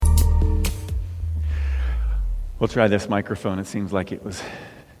We'll try this microphone. It seems like it was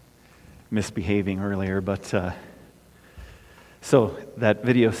misbehaving earlier, but so that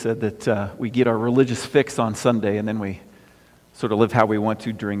video said that we get our religious fix on Sunday and then we sort of live how we want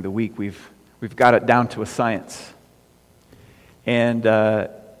to during the week. We've got it down to a science. And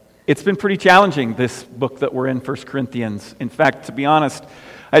it's been pretty challenging, this book that we're in, 1 Corinthians. In fact, to be honest,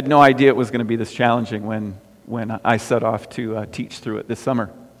 I had no idea it was going to be this challenging when I set off to teach through it this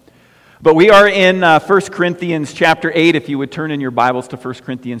summer. But we are in 1 Corinthians chapter 8, if you would turn in your Bibles to 1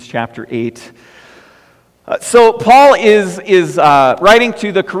 Corinthians chapter 8. So Paul is writing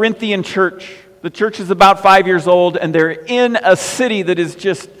to the Corinthian church. The church is about 5 years old, and they're in a city that is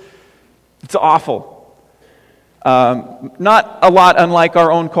just, it's awful. Not a lot unlike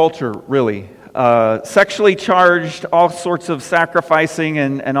our own culture, really. Sexually charged, all sorts of sacrificing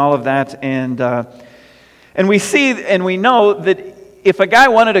and all of that. And we see and we know that if a guy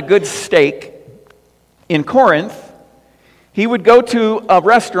wanted a good steak in Corinth, he would go to a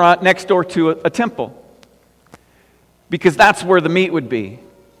restaurant next door to a temple, because that's where the meat would be.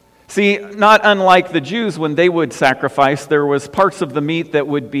 See, not unlike the Jews, when they would sacrifice, there was parts of the meat that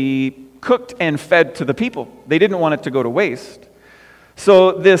would be cooked and fed to the people. They didn't want it to go to waste.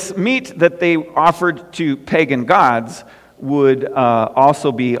 So this meat that they offered to pagan gods would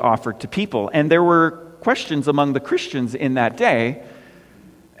also be offered to people. And there were questions among the Christians in that day.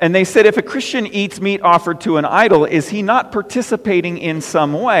 And they said, if a Christian eats meat offered to an idol, is he not participating in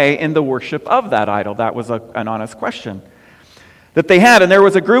some way in the worship of that idol? That was an honest question that they had. And there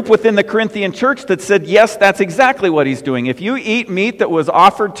was a group within the Corinthian church that said, yes, that's exactly what he's doing. If you eat meat that was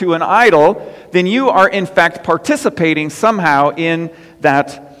offered to an idol, then you are in fact participating somehow in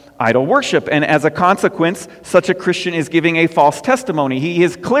that idol worship. And as a consequence, such a Christian is giving a false testimony. He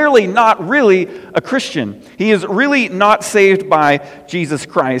is clearly not really a Christian. He is really not saved by Jesus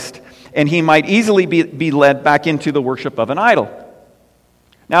Christ, and he might easily be led back into the worship of an idol.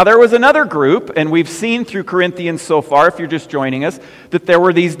 Now, there was another group, and we've seen through Corinthians so far, if you're just joining us, that there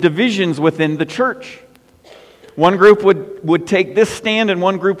were these divisions within the church. One group would take this stand, and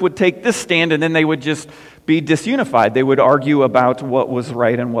one group would take this stand, and then they would just be disunified. They would argue about what was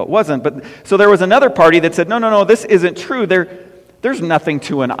right and what wasn't. But so there was another party that said, no, this isn't true. There's nothing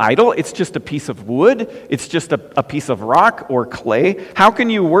to an idol. It's just a piece of wood. It's just a piece of rock or clay. How can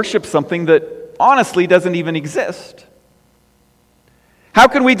you worship something that honestly doesn't even exist? How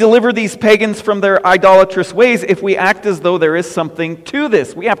can we deliver these pagans from their idolatrous ways if we act as though there is something to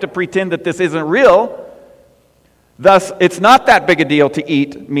this? We have to pretend that this isn't real. Thus, it's not that big a deal to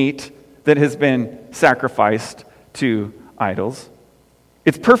eat meat that has been sacrificed to idols.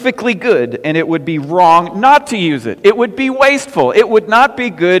 It's perfectly good, and it would be wrong not to use it. It would be wasteful. It would not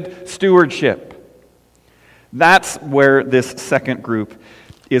be good stewardship. That's where this second group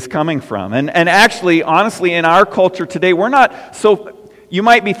is coming from. And actually, honestly, in our culture today, we're not so... You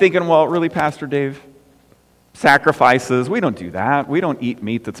might be thinking, well, really, Pastor Dave, sacrifices, we don't do that. We don't eat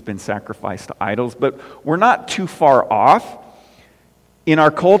meat that's been sacrificed to idols. But we're not too far off in our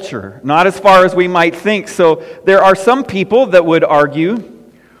culture, not as far as we might think. So there are some people that would argue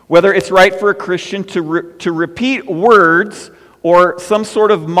whether it's right for a Christian to repeat words or some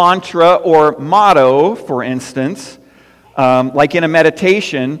sort of mantra or motto, for instance, like in a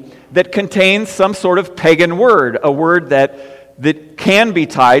meditation, that contains some sort of pagan word, a word that can be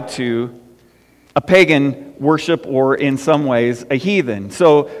tied to a pagan worship or in some ways a heathen.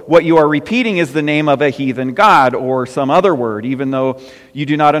 So what you are repeating is the name of a heathen god or some other word, even though you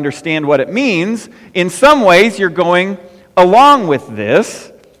do not understand what it means. In some ways, you're going along with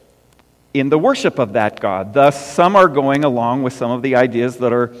this in the worship of that god. Thus, some are going along with some of the ideas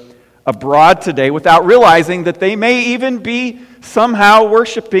that are abroad today without realizing that they may even be somehow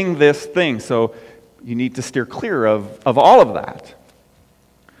worshiping this thing. So you need to steer clear of all of that.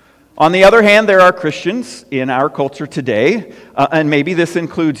 On the other hand, there are Christians in our culture today, and maybe this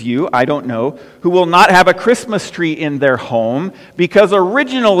includes you, I don't know, who will not have a Christmas tree in their home because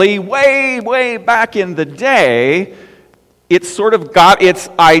originally, way back in the day, it sort of got its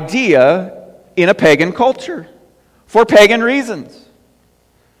idea in a pagan culture for pagan reasons.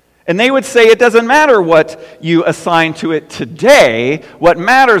 And they would say it doesn't matter what you assign to it today. What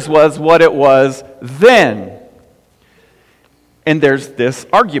matters was what it was then. And there's this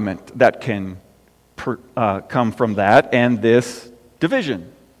argument that can come from that, and this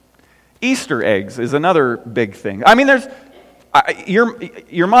division. Easter eggs is another big thing. I mean,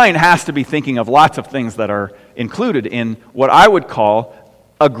 your mind has to be thinking of lots of things that are included in what I would call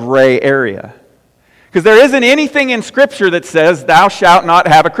a gray area. Because there isn't anything in Scripture that says, thou shalt not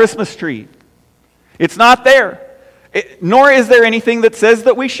have a Christmas tree. It's not there. Nor is there anything that says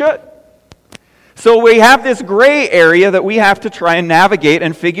that we should. So we have this gray area that we have to try and navigate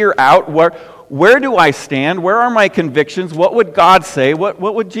and figure out where do I stand? Where are my convictions? What would God say? What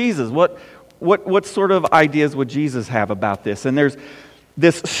would Jesus? What sort of ideas would Jesus have about this? And there's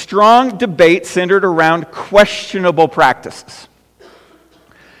this strong debate centered around questionable practices.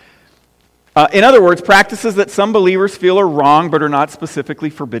 In other words, practices that some believers feel are wrong but are not specifically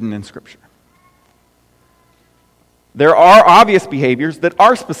forbidden in Scripture. There are obvious behaviors that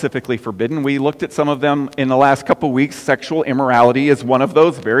are specifically forbidden. We looked at some of them in the last couple weeks. Sexual immorality is one of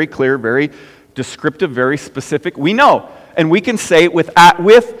those, very clear, very descriptive, very specific. We know, and we can say with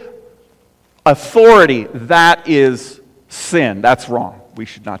authority, that is sin. That's wrong. We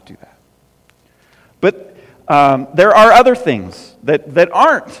should not do that. But there are other things that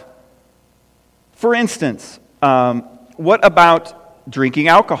aren't. For instance, what about drinking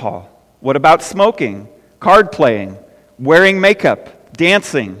alcohol? What about smoking? Card playing, wearing makeup,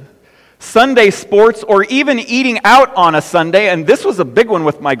 dancing, Sunday sports, or even eating out on a Sunday. And this was a big one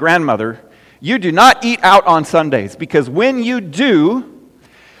with my grandmother. You do not eat out on Sundays, because when you do,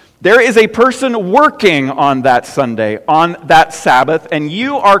 there is a person working on that Sunday, on that Sabbath, and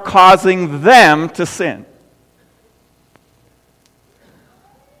you are causing them to sin.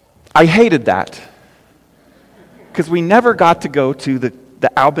 I hated that, because we never got to go to the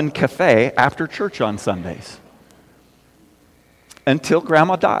Albin Cafe after church on Sundays until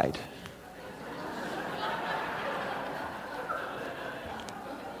Grandma died.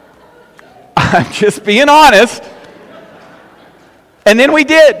 I'm just being honest. And then we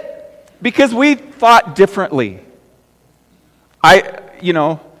did, because we thought differently.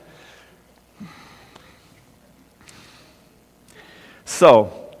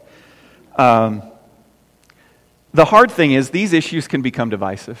 The hard thing is these issues can become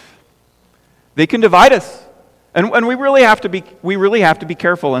divisive. They can divide us. And we really have to be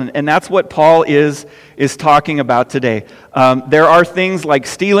careful, and that's what Paul is talking about today. There are things like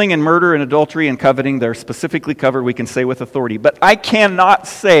stealing and murder and adultery and coveting. They're specifically covered, we can say with authority. But I cannot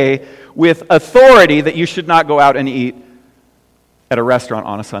say with authority that you should not go out and eat at a restaurant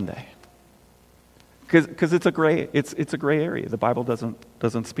on a Sunday. Because it's a gray area. The Bible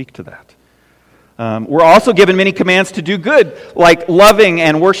doesn't speak to that. We're also given many commands to do good, like loving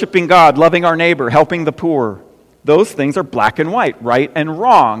and worshiping God, loving our neighbor, helping the poor. Those things are black and white, right and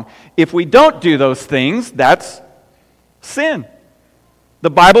wrong. If we don't do those things, that's sin.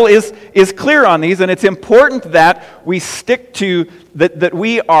 The Bible is clear on these, and it's important that we stick to that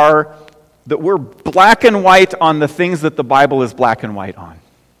we're black and white on the things that the Bible is black and white on.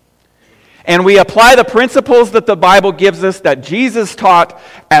 And we apply the principles that the Bible gives us, that Jesus taught,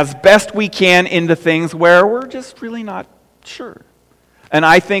 as best we can into things where we're just really not sure. And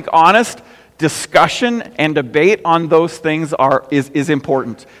I think honest discussion and debate on those things is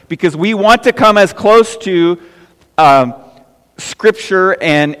important, because we want to come as close to Scripture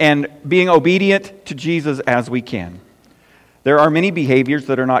and being obedient to Jesus as we can. There are many behaviors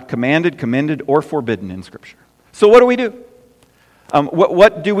that are not commanded, commended, or forbidden in Scripture. So what do we do?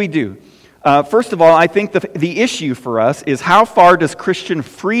 What do we do? First of all, I think the issue for us is, how far does Christian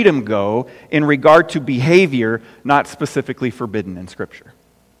freedom go in regard to behavior not specifically forbidden in Scripture?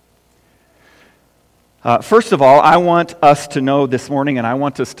 First of all, I want us to know this morning, and I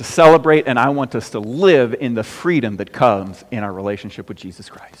want us to celebrate, and I want us to live in the freedom that comes in our relationship with Jesus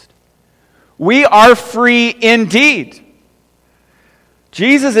Christ. We are free indeed.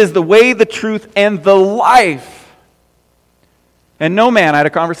 Jesus is the way, the truth, and the life. And no man, I had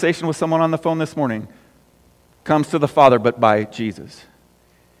a conversation with someone on the phone this morning, comes to the Father but by Jesus.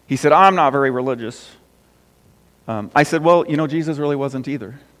 He said, I'm not very religious. I said, well, Jesus really wasn't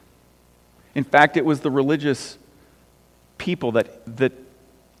either. In fact, it was the religious people that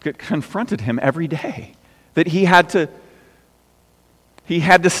confronted him every day, that he had to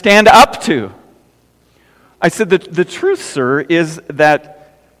stand up to. I said, the truth, sir, is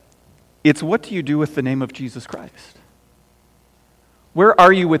that it's, what do you do with the name of Jesus Christ? Where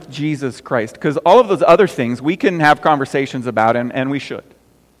are you with Jesus Christ? Because all of those other things we can have conversations about, and we should.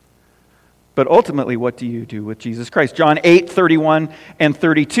 But ultimately, what do you do with Jesus Christ? John 8:31 and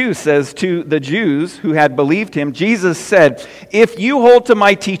 32 says, to the Jews who had believed him, Jesus said, if you hold to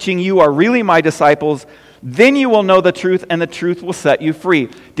my teaching, you are really my disciples. Then you will know the truth, and the truth will set you free.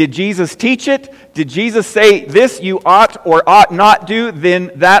 Did Jesus teach it? Did Jesus say, this you ought or ought not do?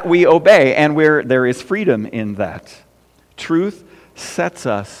 Then that we obey, and where there is freedom in that. Truth sets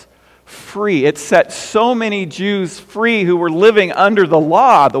us free. It set so many Jews free who were living under the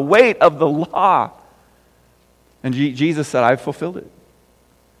law, the weight of the law. And Jesus said, I've fulfilled it.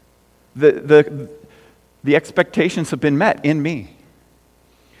 The expectations have been met in me.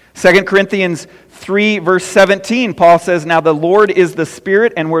 2 Corinthians 3, verse 17, Paul says, "Now the Lord is the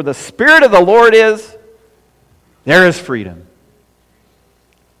Spirit, and where the Spirit of the Lord is, there is freedom."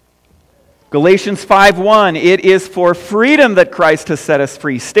 Galatians 5:1, "It is for freedom that Christ has set us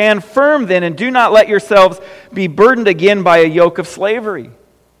free. Stand firm then, and do not let yourselves be burdened again by a yoke of slavery."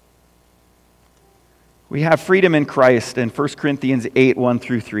 We have freedom in Christ in 1 Corinthians 8, 1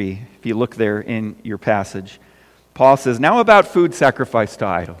 through 3. If you look there in your passage, Paul says, "Now about food sacrificed to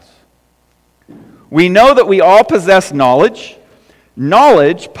idols. We know that we all possess knowledge.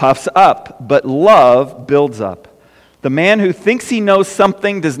 Knowledge puffs up, but love builds up. The man who thinks he knows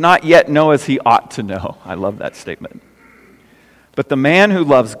something does not yet know as he ought to know." I love that statement. "But the man who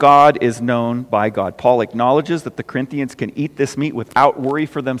loves God is known by God." Paul acknowledges that the Corinthians can eat this meat without worry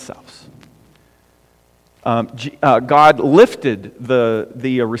for themselves. God lifted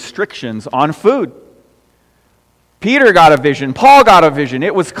the restrictions on food. Peter got a vision. Paul got a vision.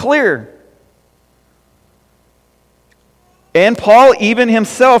 It was clear. And Paul, even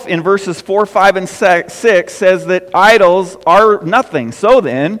himself, in verses 4, 5, and 6, says that idols are nothing. So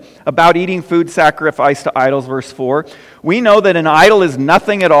then, about eating food sacrificed to idols, verse 4, "We know that an idol is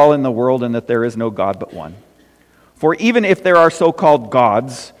nothing at all in the world, and that there is no God but one. For even if there are so-called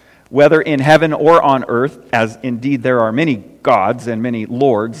gods, whether in heaven or on earth, as indeed there are many gods and many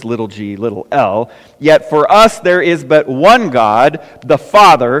lords, little g, little l, yet for us there is but one God, the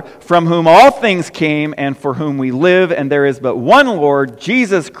Father, from whom all things came and for whom we live, and there is but one Lord,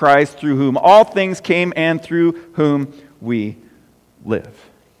 Jesus Christ, through whom all things came and through whom we live."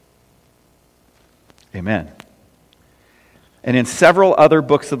 Amen. And in several other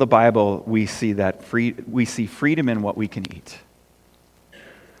books of the Bible, we see freedom in what we can eat.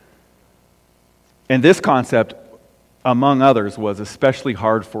 And this concept, among others, was especially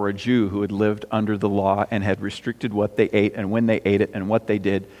hard for a Jew who had lived under the law and had restricted what they ate and when they ate it and what they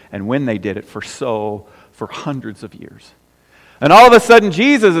did and when they did it for hundreds of years. And all of a sudden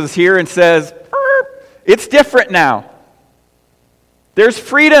Jesus is here and says, "It's different now. There's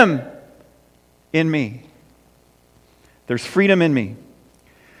freedom in me. There's freedom in me."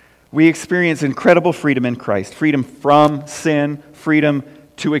 We experience incredible freedom in Christ. Freedom from sin, freedom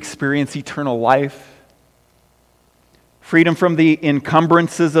to experience eternal life, freedom from the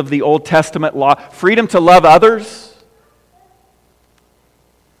encumbrances of the Old Testament law, freedom to love others.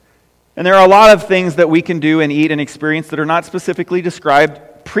 And there are a lot of things that we can do and eat and experience that are not specifically described,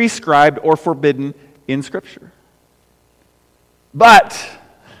 prescribed, or forbidden in Scripture. But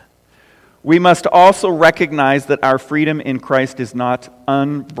we must also recognize that our freedom in Christ is not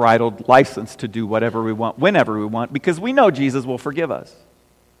unbridled license to do whatever we want, whenever we want, because we know Jesus will forgive us.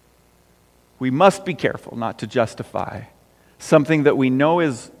 We must be careful not to justify something that we know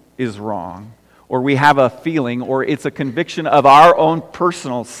is wrong, or we have a feeling, or it's a conviction of our own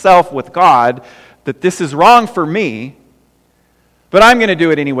personal self with God that this is wrong for me, but I'm going to do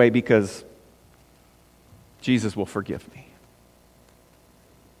it anyway because Jesus will forgive me.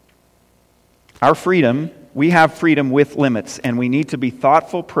 Our freedom, we have freedom with limits, and we need to be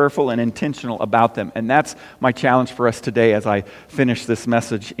thoughtful, prayerful, and intentional about them. And that's my challenge for us today as I finish this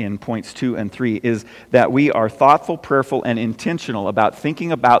message in points 2 and 3, is that we are thoughtful, prayerful, and intentional about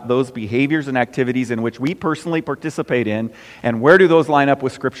thinking about those behaviors and activities in which we personally participate in, and where do those line up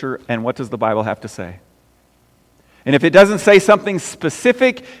with Scripture, and what does the Bible have to say? And if it doesn't say something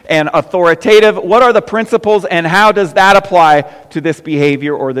specific and authoritative, what are the principles, and how does that apply to this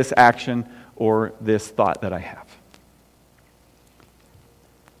behavior or this action or this thought that I have?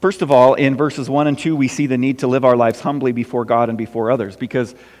 First of all, in verses 1 and 2, we see the need to live our lives humbly before God and before others,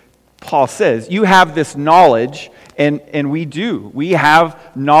 because Paul says, you have this knowledge, and we do. We have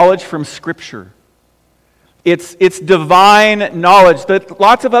knowledge from Scripture. It's divine knowledge that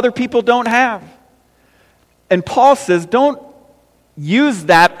lots of other people don't have. And Paul says, don't use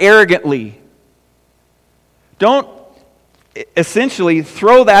that arrogantly. Don't essentially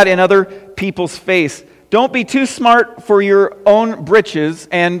throw that in other people's face. Don't be too smart for your own britches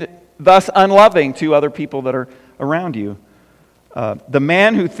and thus unloving to other people that are around you. The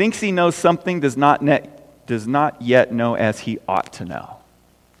man who thinks he knows something does not yet know as he ought to know.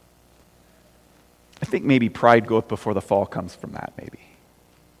 I think maybe pride goeth before the fall comes from that, maybe.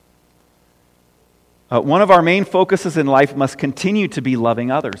 One of our main focuses in life must continue to be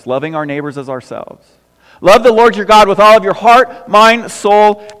loving others, loving our neighbors as ourselves. Love the Lord your God with all of your heart, mind,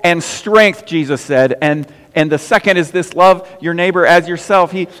 soul, and strength, Jesus said. And the second is this, love your neighbor as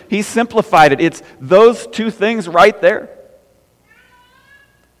yourself. He simplified it. It's those two things right there.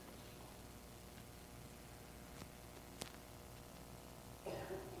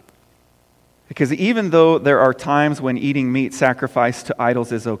 Because even though there are times when eating meat sacrificed to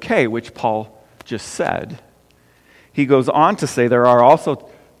idols is okay, which Paul just said, he goes on to say there are also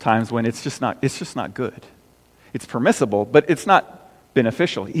times when it's just not good. It's permissible, but it's not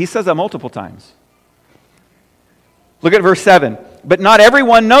beneficial. He says that multiple times. Look at verse 7. But not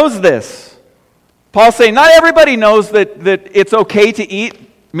everyone knows this. Paul's saying not everybody knows that it's okay to eat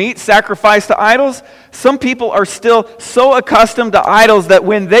meat sacrificed to idols. Some people are still so accustomed to idols that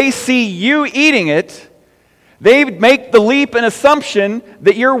when they see you eating it, they make the leap and assumption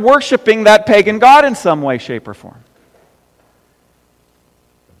that you're worshiping that pagan god in some way, shape, or form.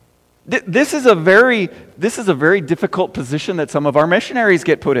 This is a very difficult position that some of our missionaries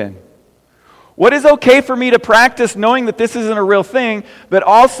get put in. What is okay for me to practice knowing that this isn't a real thing, but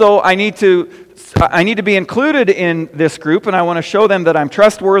also I need to be included in this group, and I want to show them that I'm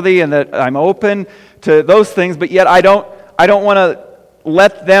trustworthy and that I'm open to those things, but yet I don't want to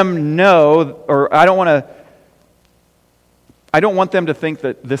let them know, or I don't want them to think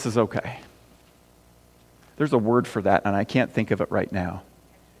that this is okay. There's a word for that, and I can't think of it right now.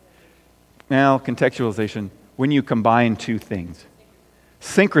 Now, contextualization, when you combine two things.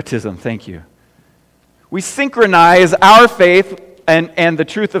 Syncretism, thank you. We synchronize our faith and the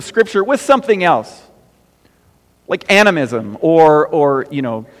truth of Scripture with something else, like animism or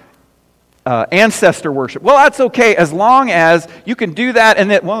ancestor worship. Well, that's okay as long as you can do that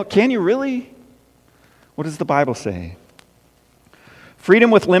and that, well, can you really? What does the Bible say? Freedom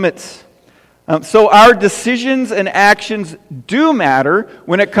with limits. So our decisions and actions do matter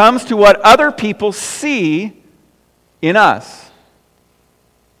when it comes to what other people see in us.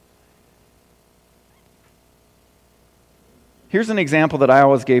 Here's an example that I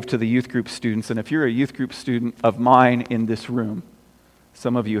always gave to the youth group students, and if you're a youth group student of mine in this room,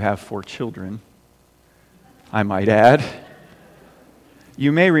 some of you have 4 children, I might add.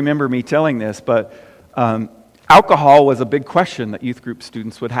 You may remember me telling this, but alcohol was a big question that youth group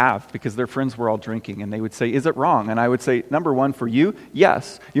students would have because their friends were all drinking, and they would say, is it wrong? And I would say, number one, for you,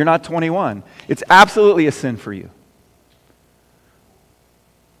 yes, you're not 21. It's absolutely a sin for you.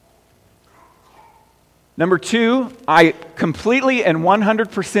 Number 2, I completely and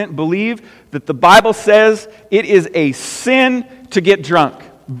 100% believe that the Bible says it is a sin to get drunk.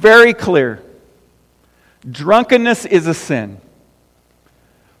 Very clear. Drunkenness is a sin.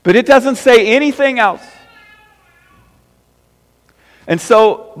 But it doesn't say anything else. And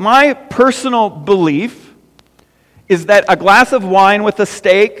so my personal belief is that a glass of wine with a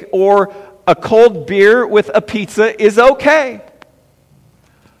steak or a cold beer with a pizza is okay.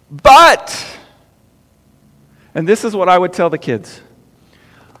 But, and this is what I would tell the kids.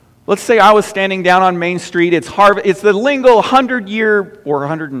 Let's say I was standing down on Main Street. It's the Lingle 100-year, or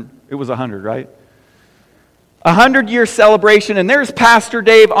 100, it was 100, right? 100-year celebration, and there's Pastor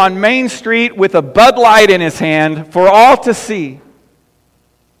Dave on Main Street with a Bud Light in his hand for all to see.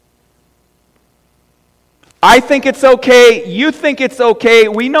 I think it's okay. You think it's okay.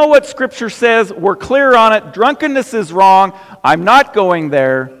 We know what Scripture says. We're clear on it. Drunkenness is wrong. I'm not going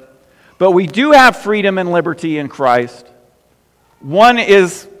there. But we do have freedom and liberty in Christ. One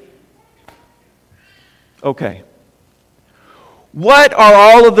is okay. What are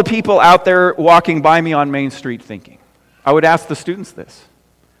all of the people out there walking by me on Main Street thinking? I would ask the students this.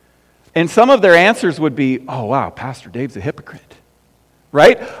 And some of their answers would be, oh wow, Pastor Dave's a hypocrite.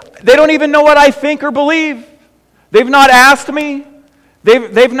 Right? They don't even know what I think or believe. They've not asked me.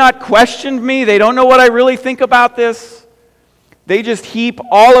 They've not questioned me. They don't know what I really think about this. They just heap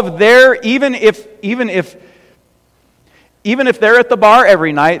all of their, even if they're at the bar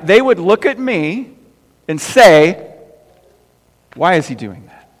every night, they would look at me and say, why is he doing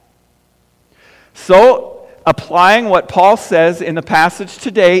that? So, applying what Paul says in the passage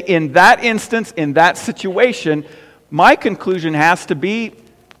today, in that instance, in that situation, my conclusion has to be,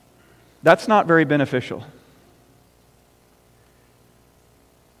 that's not very beneficial.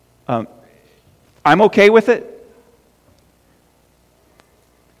 I'm okay with it,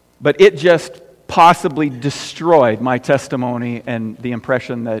 but it just possibly destroyed my testimony and the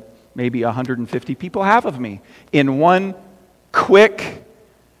impression that maybe 150 people have of me in one quick,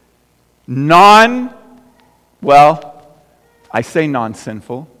 I say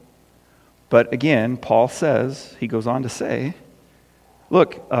non-sinful, but again, Paul says, he goes on to say,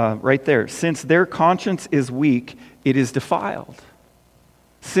 look, right there, since their conscience is weak, it is defiled.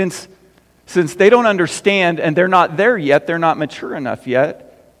 Since they don't understand and they're not there yet, they're not mature enough yet.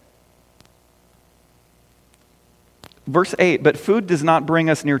 Verse 8, but food does not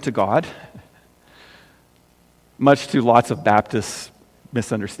bring us near to God, much to lots of Baptist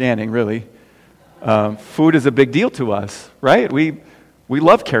misunderstanding, really. Food is a big deal to us, right? We We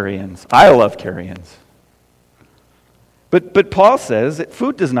love carry-ins. I love carry-ins. But Paul says that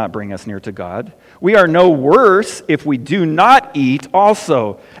food does not bring us near to God. We are no worse if we do not eat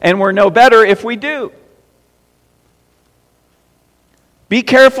also, and we're no better if we do. Be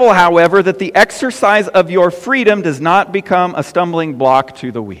careful, however, that the exercise of your freedom does not become a stumbling block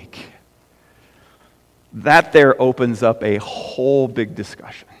to the weak. That there opens up a whole big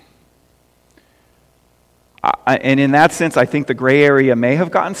discussion. And in that sense, I think the gray area may have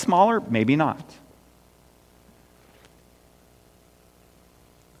gotten smaller, maybe not.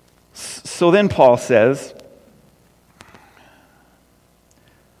 So then Paul says,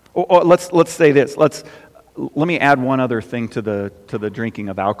 let's say this. Let me add one other thing to the drinking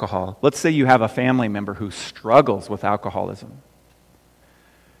of alcohol. Let's say you have a family member who struggles with alcoholism.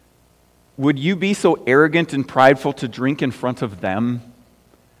 Would you be so arrogant and prideful to drink in front of them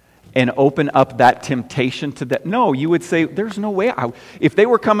and open up that temptation to that? No, you would say, there's no way. If they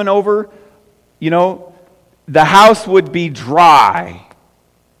were coming over, the house would be dry.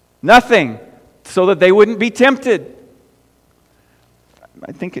 Nothing, so that they wouldn't be tempted.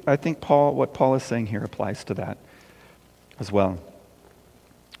 I think what Paul is saying here applies to that as well.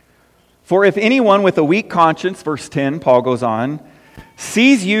 For if anyone with a weak conscience, verse 10, Paul goes on,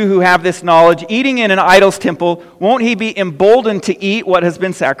 sees you who have this knowledge eating in an idol's temple, won't he be emboldened to eat what has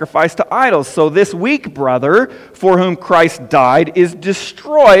been sacrificed to idols? So this weak brother for whom Christ died is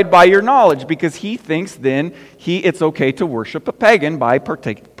destroyed by your knowledge, because he thinks then it's okay to worship a pagan by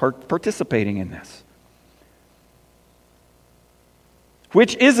participating in this.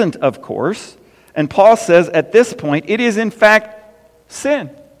 Which isn't, of course, and Paul says at this point, it is in fact sin.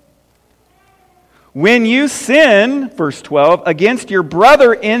 When you sin, verse 12, against your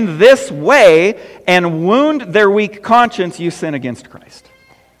brother in this way and wound their weak conscience, you sin against Christ.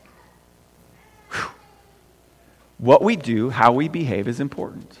 Whew. What we do, how we behave is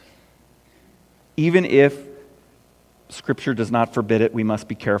important. Even if Scripture does not forbid it, we must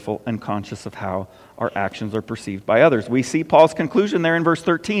be careful and conscious of how our actions are perceived by others. We see Paul's conclusion there in verse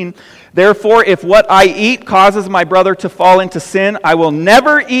 13. Therefore, if what I eat causes my brother to fall into sin, I will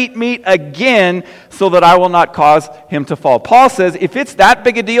never eat meat again so that I will not cause him to fall. Paul says, if it's that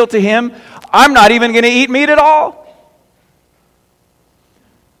big a deal to him, I'm not even going to eat meat at all.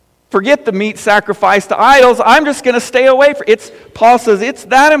 Forget the meat sacrificed to idols. I'm just going to stay away from it. Paul says it's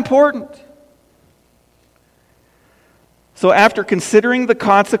that important. So after considering the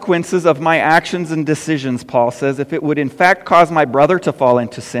consequences of my actions and decisions, Paul says, if it would in fact cause my brother to fall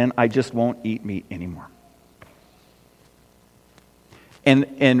into sin, I just won't eat meat anymore.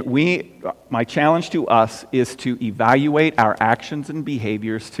 And my challenge to us is to evaluate our actions and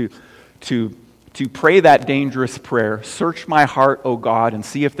behaviors, to pray that dangerous prayer, search my heart, O God, and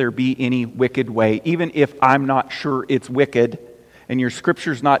see if there be any wicked way, even if I'm not sure it's wicked, and your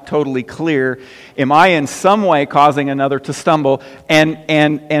Scripture's not totally clear. Am I in some way causing another to stumble? And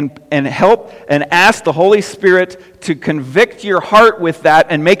help and ask the Holy Spirit to convict your heart with that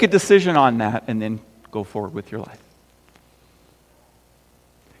and make a decision on that, and then go forward with your life.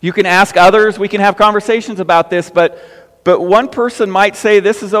 You can ask others, we can have conversations about this, but one person might say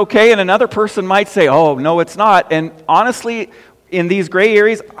this is okay, and another person might say, oh, no, it's not. And honestly, in these gray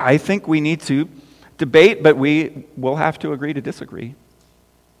areas, I think we need to debate, but we will have to agree to disagree.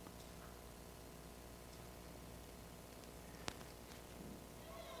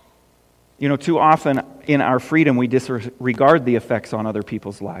 Too often in our freedom, we disregard the effects on other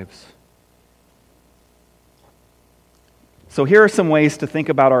people's lives. So here are some ways to think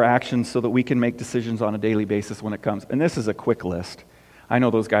about our actions so that we can make decisions on a daily basis when it comes. And this is a quick list. I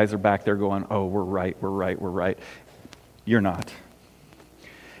know those guys are back there going, oh, we're right. You're not.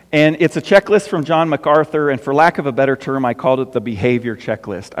 And it's a checklist from John MacArthur, and for lack of a better term, I called it the behavior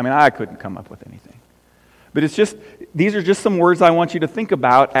checklist. I mean, I couldn't come up with anything. But these are just some words I want you to think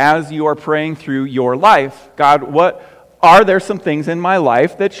about as you are praying through your life. God, are there some things in my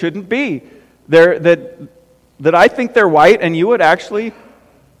life that shouldn't be? That I think they're white, and you would actually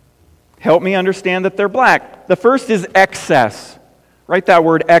help me understand that they're black. The first is excess. Write that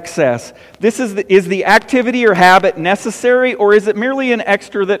word, excess. This is the activity or habit necessary, or is it merely an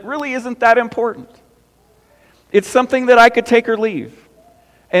extra that really isn't that important? It's something that I could take or leave.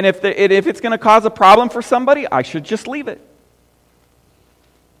 And if it's going to cause a problem for somebody, I should just leave it.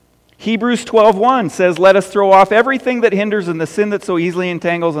 Hebrews 12:1 says, let us throw off everything that hinders and the sin that so easily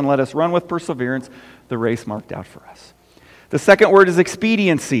entangles, and let us run with perseverance the race marked out for us. The second word is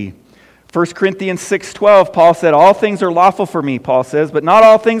expediency. 1 Corinthians 6:12, Paul said, all things are lawful for me, Paul says, but not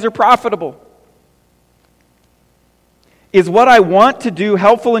all things are profitable. Is what I want to do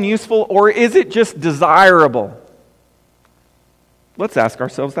helpful and useful, or is it just desirable? Let's ask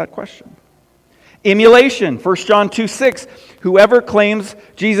ourselves that question. Emulation, 1 John 2:6.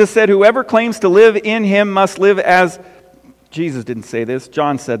 Jesus said, whoever claims to live in him must live as, Jesus didn't say this,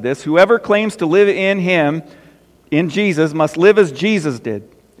 John said this, whoever claims to live in him, in Jesus, must live as Jesus did.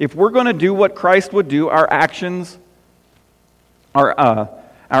 If we're going to do what Christ would do, our action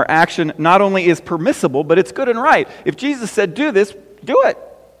not only is permissible, but it's good and right. If Jesus said do this, do it.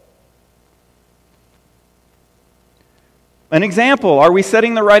 An example, are we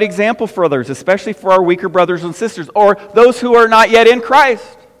setting the right example for others, especially for our weaker brothers and sisters, or those who are not yet in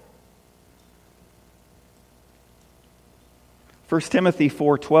Christ? 1 Timothy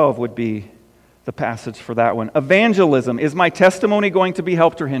 4:12 would be the passage for that one. Evangelism, is my testimony going to be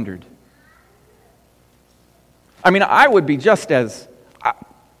helped or hindered? I mean, I would be just as...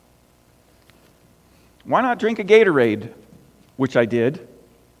 Why not drink a Gatorade? Which I did.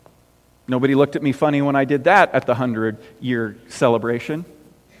 Nobody looked at me funny when I did that at the 100-year celebration.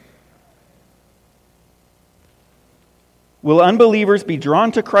 Will unbelievers be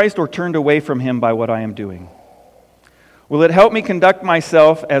drawn to Christ or turned away from him by what I am doing? Will it help me conduct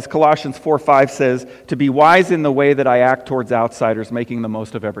myself, as Colossians 4:5 says, to be wise in the way that I act towards outsiders, making the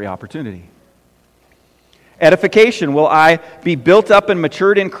most of every opportunity? Edification, will I be built up and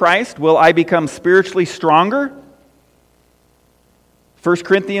matured in Christ? Will I become spiritually stronger? 1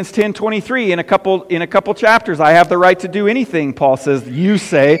 Corinthians 10:23, in a couple chapters, I have the right to do anything, Paul says, you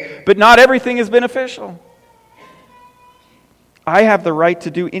say, but not everything is beneficial. I have the right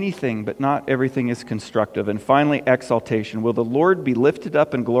to do anything, but not everything is constructive. And finally, exaltation. Will the Lord be lifted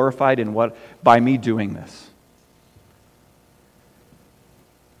up and glorified by me doing this?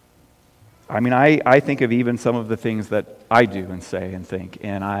 I mean, I think of even some of the things that I do and say and think,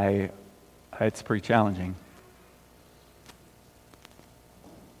 and it's pretty challenging.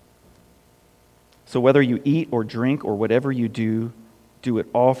 So whether you eat or drink or whatever you do, do it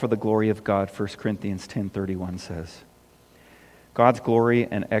all for the glory of God, 1 Corinthians 10:31 says. God's glory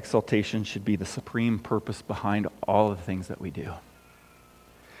and exaltation should be the supreme purpose behind all of the things that we do.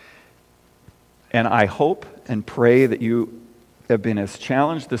 And I hope and pray that you have been as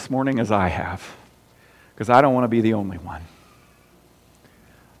challenged this morning as I have, because I don't want to be the only one.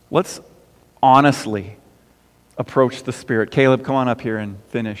 Let's honestly approach the Spirit. Caleb, come on up here and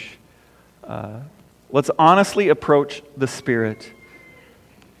finish. Let's honestly approach the Spirit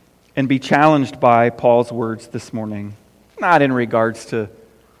and be challenged by Paul's words this morning. Not in regards to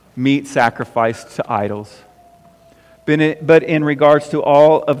meat sacrificed to idols, but in regards to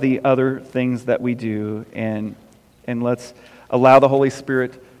all of the other things that we do. And let's allow the Holy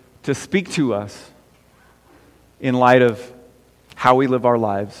Spirit to speak to us in light of how we live our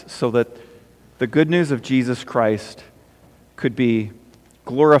lives, so that the good news of Jesus Christ could be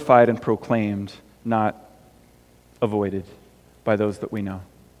glorified and proclaimed, not avoided by those that we know.